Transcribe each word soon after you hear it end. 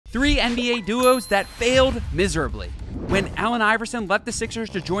3 NBA duos that failed miserably. When Allen Iverson left the Sixers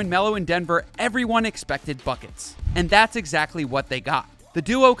to join Melo in Denver, everyone expected buckets. And that's exactly what they got. The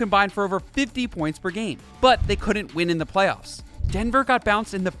duo combined for over 50 points per game, but they couldn't win in the playoffs. Denver got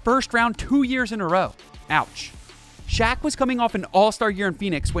bounced in the first round 2 years in a row. Ouch. Shaq was coming off an all-star year in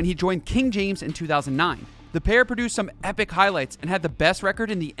Phoenix when he joined King James in 2009. The pair produced some epic highlights and had the best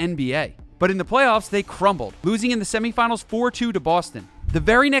record in the NBA. But in the playoffs, they crumbled, losing in the semifinals 4-2 to Boston. The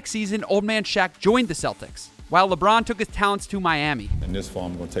very next season, old man Shaq joined the Celtics, while LeBron took his talents to Miami. In this fall,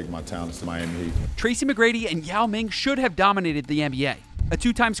 I'm going to take my talents to Miami Heat. Tracy McGrady and Ming should have dominated the NBA. A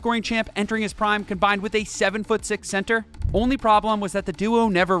 2-time scoring champ entering his prime combined with a 7'6" center. Only problem was that the duo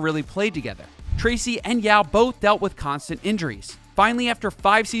never really played together. Tracy and both dealt with constant injuries. Finally, after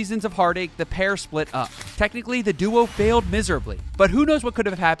 5 seasons of heartache, the pair split up. Technically, the duo failed miserably, but who knows what could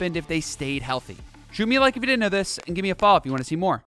have happened if they stayed healthy. Shoot me a like if you didn't know this, and give me a follow if you want to see more.